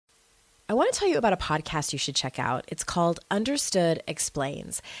I want to tell you about a podcast you should check out. It's called Understood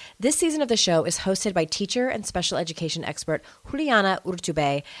Explains. This season of the show is hosted by teacher and special education expert Juliana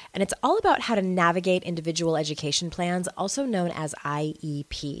Urtubey, and it's all about how to navigate individual education plans, also known as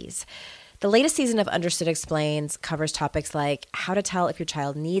IEPs. The latest season of Understood Explains covers topics like how to tell if your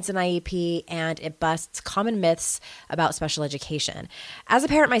child needs an IEP, and it busts common myths about special education. As a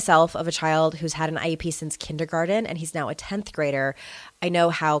parent myself of a child who's had an IEP since kindergarten, and he's now a 10th grader, I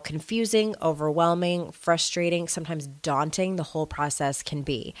know how confusing, overwhelming, frustrating, sometimes daunting the whole process can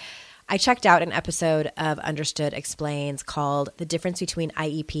be. I checked out an episode of Understood Explains called The Difference Between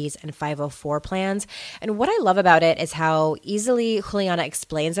IEPs and 504 Plans. And what I love about it is how easily Juliana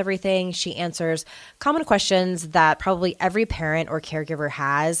explains everything. She answers common questions that probably every parent or caregiver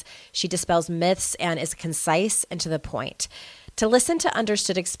has. She dispels myths and is concise and to the point. To listen to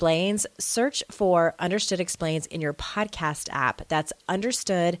Understood Explains, search for Understood Explains in your podcast app. That's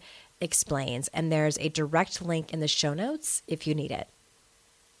Understood Explains. And there's a direct link in the show notes if you need it.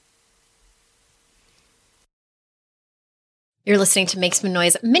 You're listening to Make Some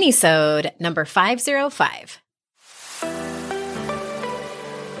Noise Minisode number 505.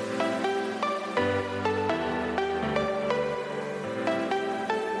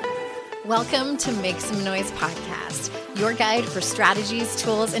 Welcome to Make Some Noise podcast, your guide for strategies,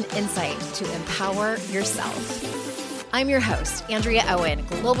 tools, and insight to empower yourself. I'm your host, Andrea Owen,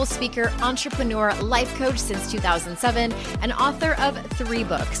 global speaker, entrepreneur, life coach since 2007, and author of 3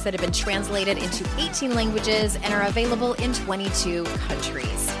 books that have been translated into 18 languages and are available in 22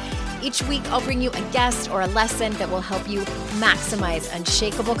 countries. Each week, I'll bring you a guest or a lesson that will help you maximize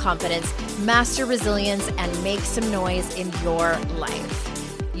unshakable confidence, master resilience, and make some noise in your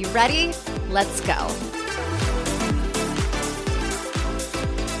life. You ready? Let's go.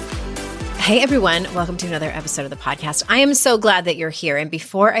 Hey everyone, welcome to another episode of the podcast. I am so glad that you're here. And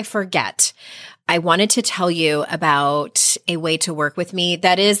before I forget, I wanted to tell you about a way to work with me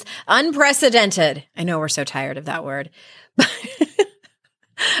that is unprecedented. I know we're so tired of that word.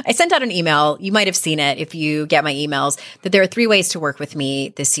 I sent out an email. You might have seen it if you get my emails, that there are 3 ways to work with me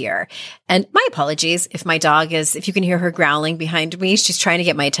this year. And my apologies if my dog if you can hear her growling behind me, she's trying to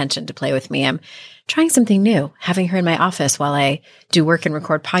get my attention to play with me. I'm trying something new, having her in my office while I do work and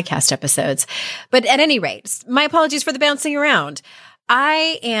record podcast episodes. But at any rate, my apologies for the bouncing around.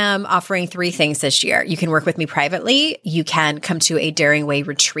 I am offering 3 things this year. You can work with me privately. You can come to a Daring Way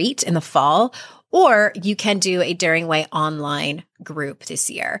retreat in the fall, or you can do a Daring Way online group this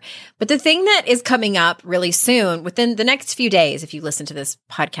year. But the thing that is coming up really soon, within the next few days, if you listen to this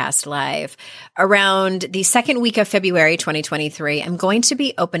podcast live, around the second week of February 2023, I'm going to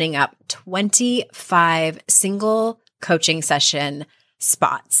be opening up 25 single coaching session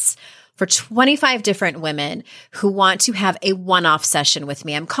spots for 25 different women who want to have a one-off session with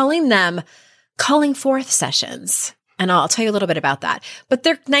me. I'm calling them Calling Forth sessions. And I'll tell you a little bit about that. But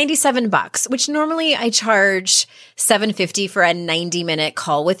they're $97, which normally I charge $750 for a 90-minute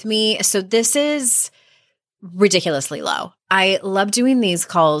call with me. So this is ridiculously low. I love doing these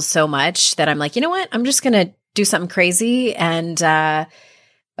calls so much that I'm like, you know what? I'm just going to do something crazy and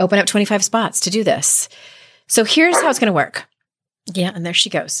open up 25 spots to do this. So here's how it's going to work. Yeah, and there she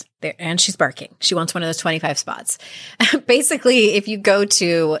goes. There, and she's barking. She wants one of those 25 spots. Basically, if you go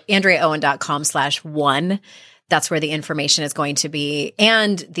to AndreaOwen.com/1, that's where the information is going to be,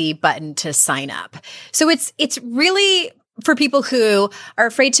 and the button to sign up. So it's really for people who are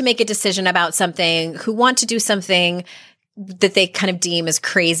afraid to make a decision about something, who want to do something that they kind of deem as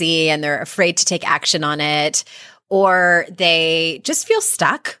crazy and they're afraid to take action on it, or they just feel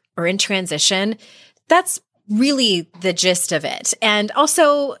stuck or in transition. That's really the gist of it. And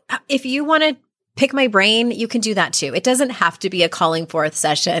also, if you want to pick my brain, you can do that too. It doesn't have to be a calling forth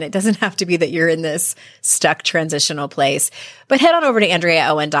session. It doesn't have to be that you're in this stuck transitional place. But head on over to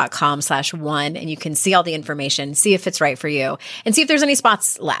AndreaOwen.com/1 and you can see all the information, see if it's right for you, and see if there's any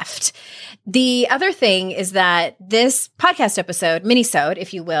spots left. The other thing is that this podcast episode, Minisode,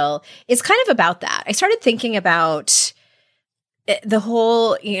 if you will, is kind of about that. I started thinking about the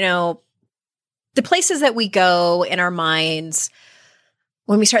whole, the places that we go in our minds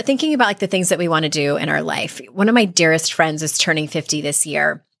when we start thinking about like the things that we want to do in our life. One of my dearest friends is turning 50 this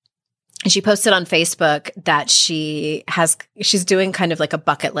year. And she posted on Facebook that she's doing kind of like a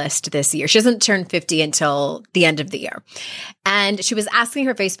bucket list this year. She doesn't turn 50 until the end of the year. And she was asking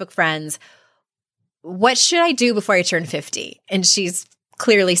her Facebook friends, what should I do before I turn 50? And she's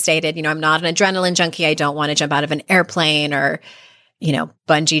clearly stated, I'm not an adrenaline junkie. I don't want to jump out of an airplane or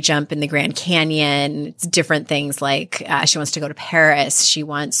bungee jump in the Grand Canyon. It's different things like she wants to go to Paris. She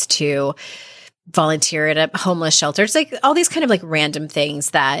wants to volunteer at a homeless shelter. It's like all these kind of like random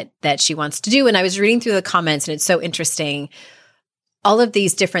things that she wants to do. And I was reading through the comments, and it's so interesting. All of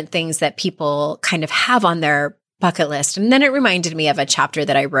these different things that people kind of have on their bucket list. And then it reminded me of a chapter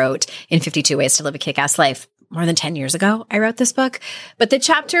that I wrote in 52 Ways to Live a Kick-Ass Life. More than 10 years ago, I wrote this book. But the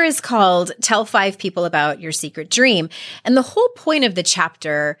chapter is called Tell 5 People About Your Secret Dream. And the whole point of the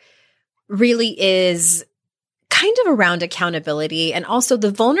chapter really is kind of around accountability and also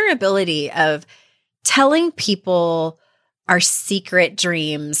the vulnerability of telling people our secret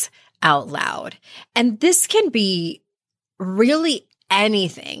dreams out loud. And this can be really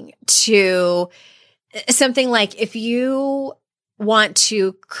anything, to something like if you want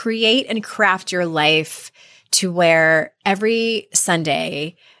to create and craft your life to where every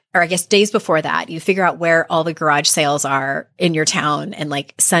Sunday, or I guess days before that, you figure out where all the garage sales are in your town, and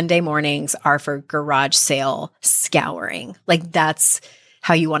like Sunday mornings are for garage sale scouring. Like that's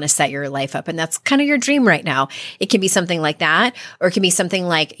how you want to set your life up. And that's kind of your dream right now. It can be something like that, or it can be something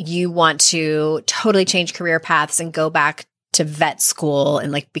like you want to totally change career paths and go back to vet school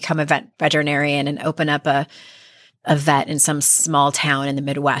and like become a veterinarian and open up a vet in some small town in the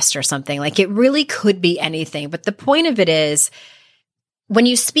Midwest or something. Like it really could be anything. But the point of it is when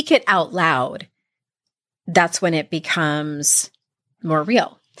you speak it out loud, that's when it becomes more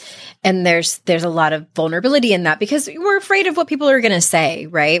real. And there's a lot of vulnerability in that because we're afraid of what people are going to say,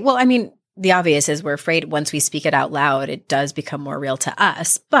 right? Well, I mean, the obvious is we're afraid once we speak it out loud, it does become more real to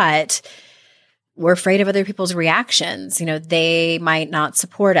us, but we're afraid of other people's reactions. You know, they might not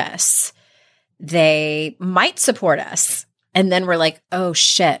support us. They might support us. And then we're like, oh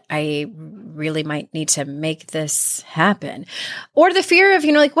shit, I really might need to make this happen. Or the fear of,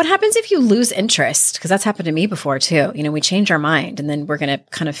 like what happens if you lose interest? Because that's happened to me before too. We change our mind and then we're going to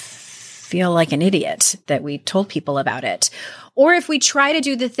kind of feel like an idiot that we told people about it. Or if we try to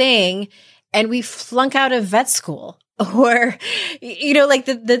do the thing and we flunk out of vet school, or, like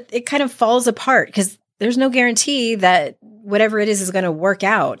it kind of falls apart because there's no guarantee that whatever it is going to work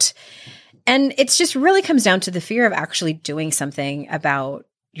out. And it's just really comes down to the fear of actually doing something about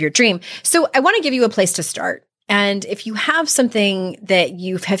your dream. So I want to give you a place to start. And if you have something that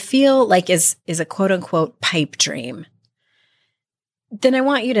you feel like is a quote unquote pipe dream, then I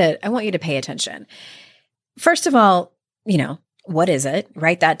want you to pay attention. First of all, what is it?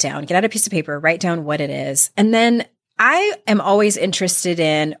 Write that down. Get out a piece of paper, write down what it is. And then I am always interested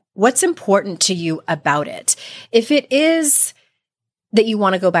in what's important to you about it. If it is that you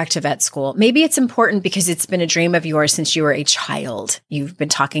want to go back to vet school, maybe it's important because it's been a dream of yours since you were a child. You've been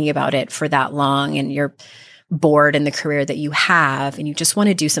talking about it for that long and you're bored in the career that you have and you just want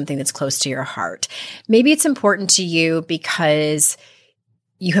to do something that's close to your heart. Maybe it's important to you because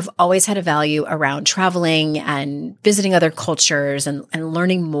you have always had a value around traveling and visiting other cultures and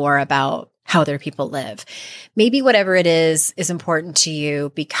learning more about how other people live. Maybe whatever it is important to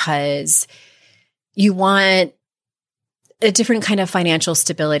you because you want a different kind of financial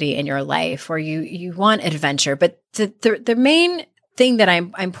stability in your life, or you want adventure. But the main thing that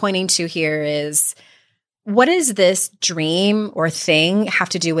I'm pointing to here is, what does this dream or thing have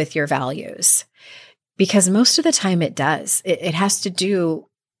to do with your values? Because most of the time it does. It has to do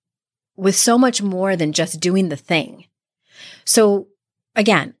with so much more than just doing the thing. So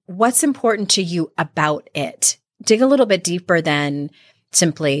again, what's important to you about it? Dig a little bit deeper than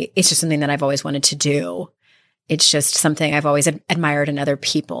simply, it's just something that I've always wanted to do. It's just something I've always admired in other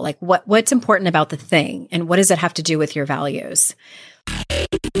people. Like what's important about the thing and what does it have to do with your values?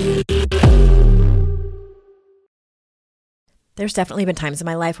 There's definitely been times in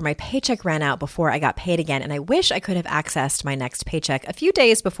my life where my paycheck ran out before I got paid again, and I wish I could have accessed my next paycheck a few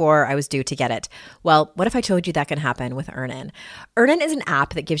days before I was due to get it. Well, what if I told you that can happen with Earnin? Earnin is an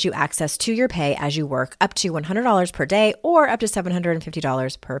app that gives you access to your pay as you work, up to $100 per day or up to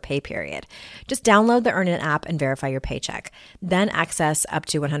 $750 per pay period. Just download the Earnin app and verify your paycheck. Then access up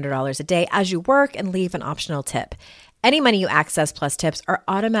to $100 a day as you work and leave an optional tip. Any money you access plus tips are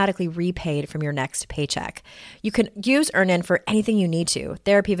automatically repaid from your next paycheck. You can use Earnin for anything you need to: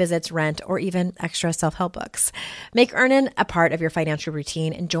 therapy visits, rent, or even extra self-help books. Make Earnin a part of your financial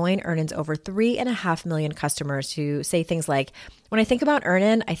routine and join Earnin's over 3.5 million customers who say things like, when I think about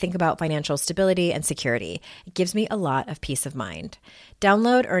Earnin, I think about financial stability and security. It gives me a lot of peace of mind.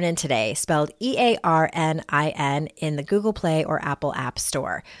 Download Earnin today, spelled EARNIN, in the Google Play or Apple App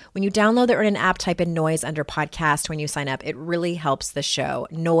Store. When you download the Earnin app, type in Noise under podcast when you sign up. It really helps the show.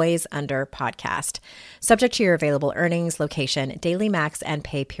 Noise under podcast. Subject to your available earnings, location, daily max, and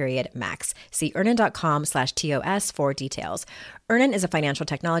pay period max. See earnin.com/TOS for details. Earnin is a financial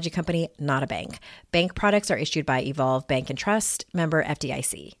technology company, not a bank. Bank products are issued by Evolve Bank and Trust, member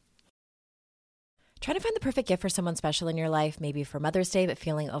FDIC. Trying to find the perfect gift for someone special in your life, maybe for Mother's Day, but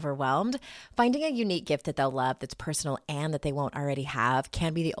feeling overwhelmed? Finding a unique gift that they'll love, that's personal, and that they won't already have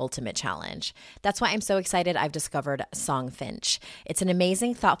can be the ultimate challenge. That's why I'm so excited I've discovered Songfinch. It's an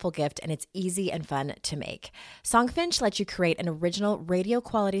amazing, thoughtful gift, and it's easy and fun to make. Songfinch lets you create an original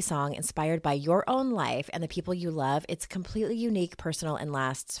radio-quality song inspired by your own life and the people you love. It's completely unique, personal, and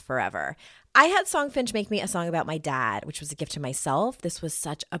lasts forever. I had Songfinch make me a song about my dad, which was a gift to myself. This was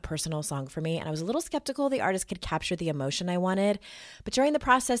such a personal song for me, and I was a little skeptical the artist could capture the emotion I wanted. But during the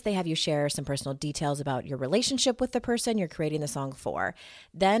process, they have you share some personal details about your relationship with the person you're creating the song for.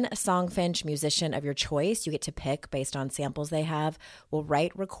 Then a Songfinch musician of your choice, you get to pick based on samples they have, will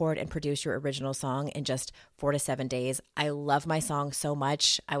write, record, and produce your original song in just 4 to 7 days. I love my song so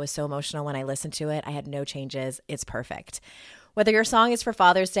much. I was so emotional when I listened to it. I had no changes. It's perfect. Whether your song is for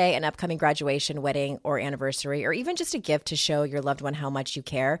Father's Day, an upcoming graduation, wedding, or anniversary, or even just a gift to show your loved one how much you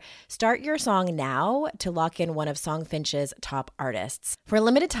care, start your song now to lock in one of Songfinch's top artists. For a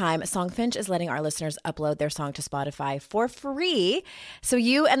limited time, Songfinch is letting our listeners upload their song to Spotify for free, so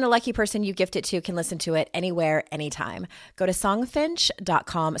you and the lucky person you gift it to can listen to it anywhere, anytime. Go to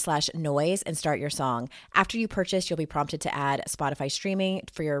songfinch.com/noise and start your song. After you purchase, you'll be prompted to add Spotify streaming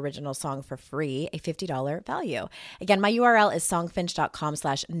for your original song for free, a $50 value. Again, my URL is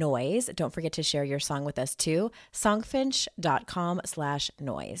songfinch.com/noise. Don't forget to share your song with us too.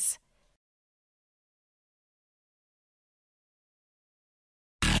 Songfinch.com/noise.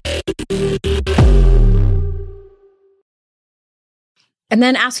 And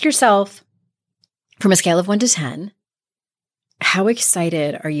then ask yourself, from a scale of 1 to 10, how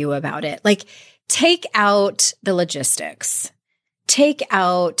excited are you about it? Like, take out the logistics. Take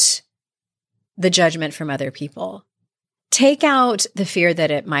out the judgment from other people. Take out the fear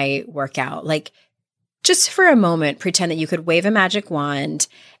that it might work out. Like, just for a moment, pretend that you could wave a magic wand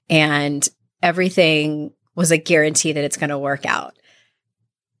and everything was a guarantee that it's going to work out.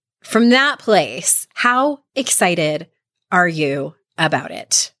 From that place, how excited are you about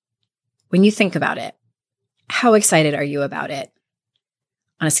it? When you think about it, how excited are you about it?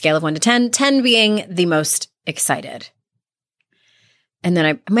 On a scale of 1 to 10, 10 being the most excited. And then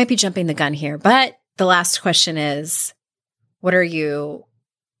I might be jumping the gun here, but the last question is, what are you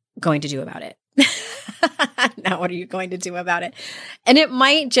going to do about it? Now, what are you going to do about it? And it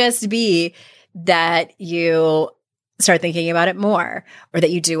might just be that you start thinking about it more, or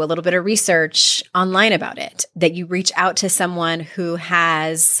that you do a little bit of research online about it, that you reach out to someone who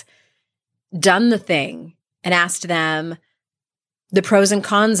has done the thing and asked them the pros and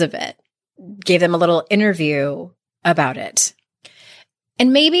cons of it, gave them a little interview about it.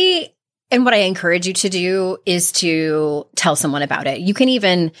 And maybe, and what I encourage you to do is to tell someone about it. You can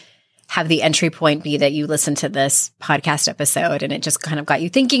even have the entry point be that you listen to this podcast episode and it just kind of got you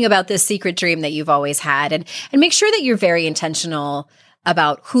thinking about this secret dream that you've always had. And make sure that you're very intentional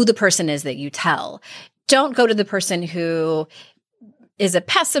about who the person is that you tell. Don't go to the person who is a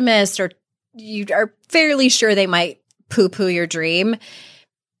pessimist or you are fairly sure they might poo-poo your dream.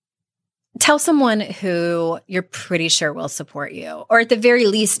 Tell someone who you're pretty sure will support you, or at the very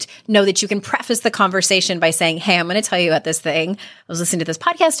least know that you can preface the conversation by saying, hey, I'm going to tell you about this thing. I was listening to this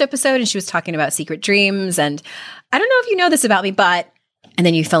podcast episode and she was talking about secret dreams. And I don't know if you know this about me, but, and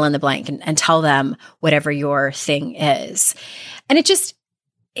then you fill in the blank and tell them whatever your thing is. And it just,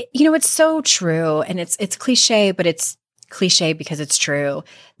 it's so true. And it's cliche, but it's cliche because it's true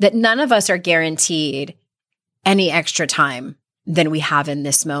that none of us are guaranteed any extra time than we have in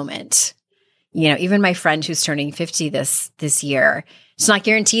this moment. Even my friend who's turning 50 this year, it's not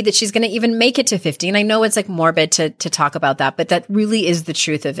guaranteed that she's going to even make it to 50. And I know it's like morbid to talk about that, but that really is the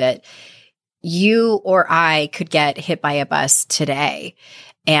truth of it. You or I could get hit by a bus today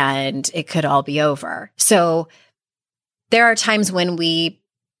and it could all be over. So there are times when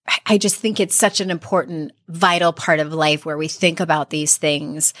I just think it's such an important, vital part of life where we think about these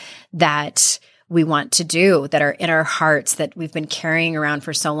things that we want to do, that are in our hearts, that we've been carrying around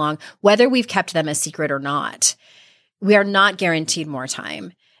for so long, whether we've kept them a secret or not. We are not guaranteed more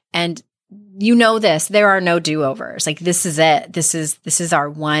time. And this, there are no do-overs. Like, this is it. This is our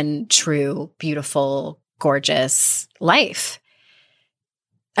one true, beautiful, gorgeous life.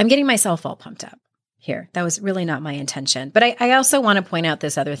 I'm getting myself all pumped up here. That was really not my intention. But I also want to point out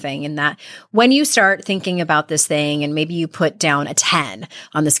this other thing, in that when you start thinking about this thing and maybe you put down a 10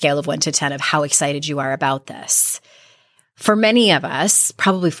 on the scale of 1 to 10 of how excited you are about this, for many of us,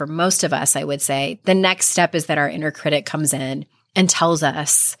 probably for most of us, I would say, the next step is that our inner critic comes in and tells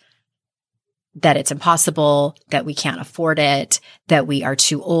us that it's impossible, that we can't afford it, that we are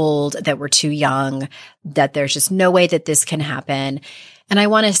too old, that we're too young, that there's just no way that this can happen. And I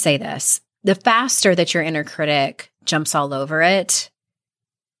want to say this. the faster that your inner critic jumps all over it,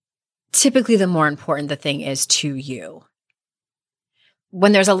 typically the more important the thing is to you.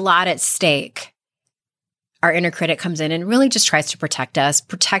 When there's a lot at stake, our inner critic comes in and really just tries to protect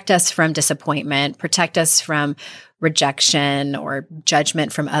us from disappointment, protect us from rejection or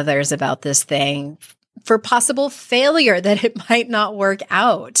judgment from others about this thing, for possible failure that it might not work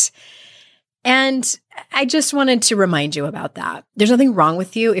out. And I just wanted to remind you about that. There's nothing wrong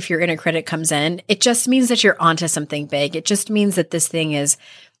with you if your inner critic comes in. It just means that you're onto something big. It just means that this thing is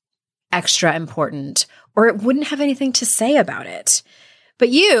extra important, or it wouldn't have anything to say about it. But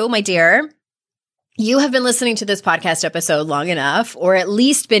you, my dear, you have been listening to this podcast episode long enough, or at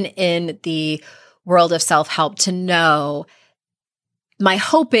least been in the world of self-help to know. My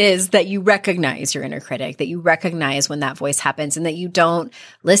hope is that you recognize your inner critic, that you recognize when that voice happens, and that you don't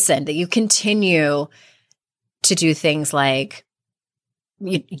listen, that you continue to do things like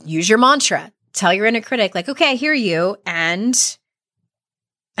use your mantra. Tell your inner critic, like, okay, I hear you, and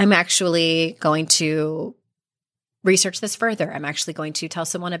I'm actually going to research this further. I'm actually going to tell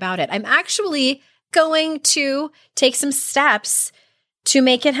someone about it. I'm actually going to take some steps to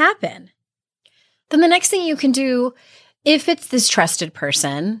make it happen. Then the next thing you can do, if it's this trusted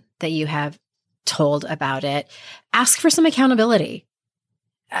person that you have told about it, ask for some accountability.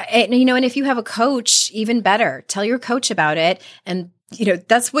 And if you have a coach, even better. Tell your coach about it. And,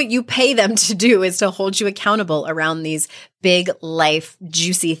 that's what you pay them to do, is to hold you accountable around these big life,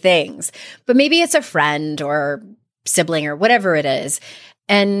 juicy things. But maybe it's a friend or sibling or whatever it is.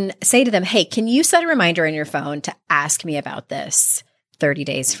 And say to them, hey, can you set a reminder on your phone to ask me about this 30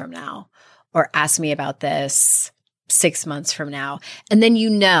 days from now? Or ask me about this 6 months from now. And then you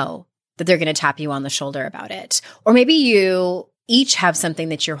know that they're going to tap you on the shoulder about it. Or maybe you each have something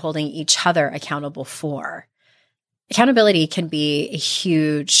that you're holding each other accountable for. Accountability can be a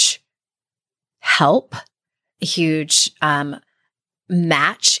huge help, a huge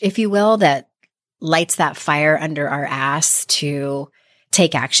match, if you will, that lights that fire under our ass to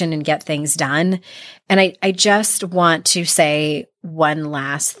take action and get things done. And I just want to say one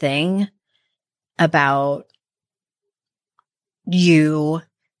last thing about you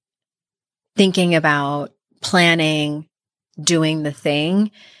thinking about planning, doing the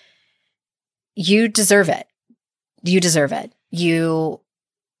thing. You deserve it. You deserve it. You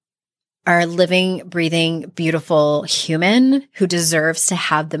are a living, breathing, beautiful human who deserves to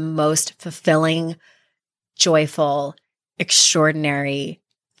have the most fulfilling, joyful, extraordinary,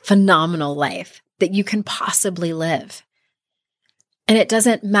 phenomenal life that you can possibly live. And it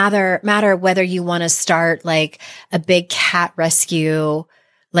doesn't matter whether you want to start like a big cat rescue,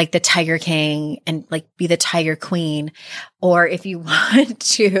 like the Tiger King, and like be the Tiger Queen, or if you want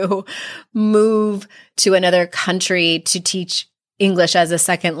to move to another country to teach English as a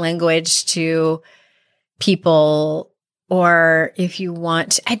second language to people, or if you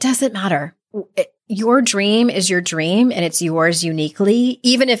want, it doesn't matter. Your dream is your dream, and it's yours uniquely,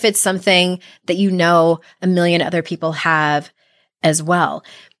 even if it's something that a million other people have as well.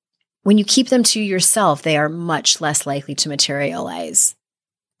 When you keep them to yourself, they are much less likely to materialize.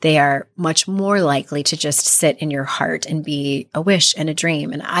 They are much more likely to just sit in your heart and be a wish and a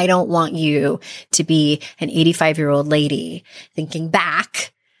dream. And I don't want you to be an 85-year-old lady thinking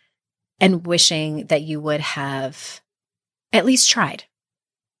back and wishing that you would have at least tried,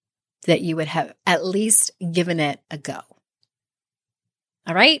 that you would have at least given it a go.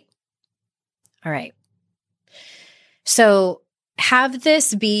 All right? All right. So have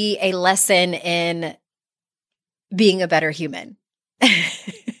this be a lesson in being a better human.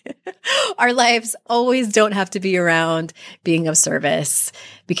 Our lives always don't have to be around being of service,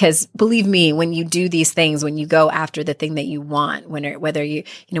 because believe me, when you do these things, when you go after the thing that you want, when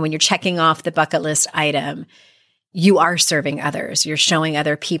you're checking off the bucket list item, you are serving others. You're showing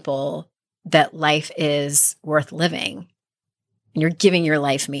other people that life is worth living, and you're giving your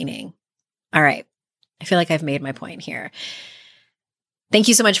life meaning. All right. I feel like I've made my point here. Thank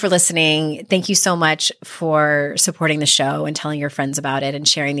you so much for listening. Thank you so much for supporting the show and telling your friends about it and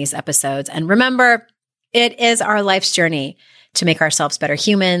sharing these episodes. And remember, it is our life's journey to make ourselves better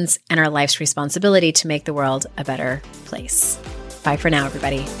humans, and our life's responsibility to make the world a better place. Bye for now,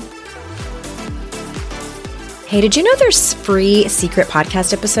 everybody. Hey, did you know there's free secret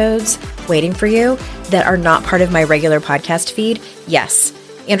podcast episodes waiting for you that are not part of my regular podcast feed? Yes,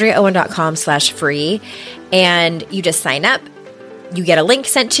 AndreaOwen.com/free. And you just sign up. You get a link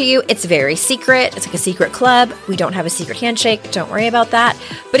sent to you. It's very secret. It's like a secret club. We don't have a secret handshake. Don't worry about that.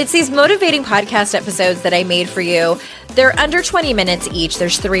 But it's these motivating podcast episodes that I made for you. They're under 20 minutes each.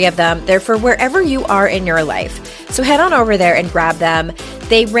 There's 3 of them. They're for wherever you are in your life. So head on over there and grab them.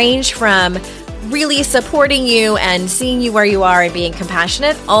 They range from really supporting you and seeing you where you are and being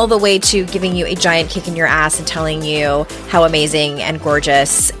compassionate, all the way to giving you a giant kick in your ass and telling you how amazing and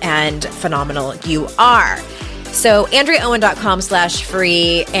gorgeous and phenomenal you are. So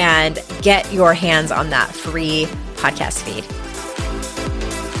AndreaOwen.com/free and get your hands on that free podcast feed.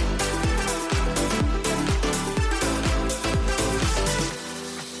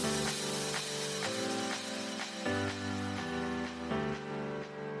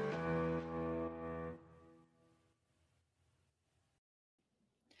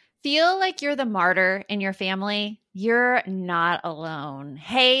 Feel like you're the martyr in your family? You're not alone.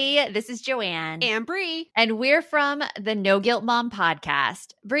 Hey, this is Joanne. And Bree. And we're from the No Guilt Mom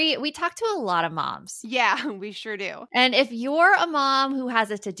podcast. Bree, we talk to a lot of moms. Yeah, we sure do. And if you're a mom who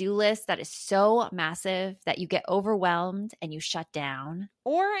has a to-do list that is so massive that you get overwhelmed and you shut down,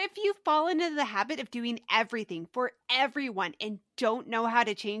 or if you've fallen into the habit of doing everything for everyone and don't know how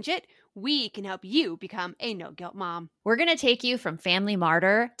to change it, we can help you become a no-guilt mom. we're going to take you from family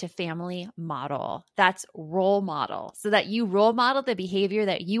martyr to family model. That's role model, so that you role model the behavior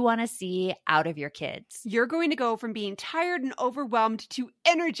that you want to see out of your kids. You're going to go from being tired and overwhelmed to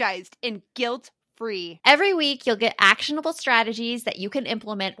energized and guilt-free. Every week, you'll get actionable strategies that you can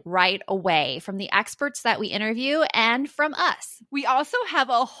implement right away from the experts that we interview and from us. We also have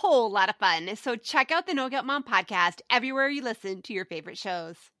a whole lot of fun, so check out the No Guilt Mom podcast everywhere you listen to your favorite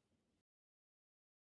shows.